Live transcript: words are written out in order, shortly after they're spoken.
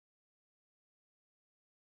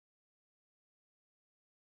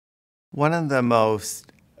One of the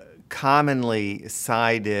most commonly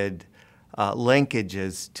cited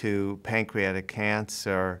linkages to pancreatic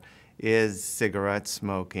cancer is cigarette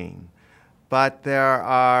smoking. But there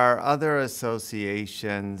are other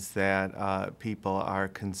associations that people are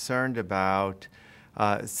concerned about,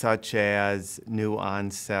 such as new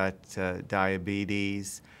onset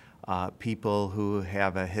diabetes, people who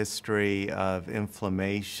have a history of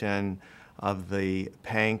inflammation of the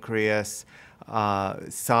pancreas,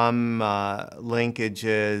 some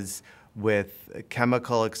linkages with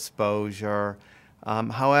chemical exposure.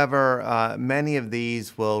 However, many of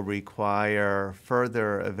these will require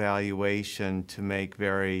further evaluation to make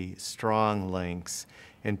very strong links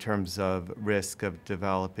in terms of risk of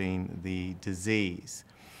developing the disease.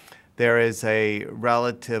 There is a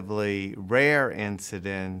relatively rare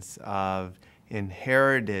incidence of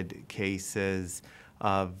inherited cases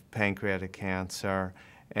of pancreatic cancer,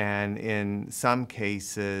 and in some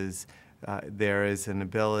cases, there is an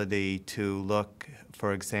ability to look,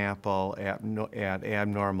 for example, at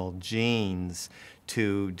abnormal genes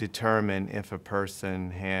to determine if a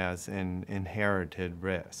person has an inherited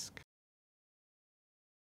risk.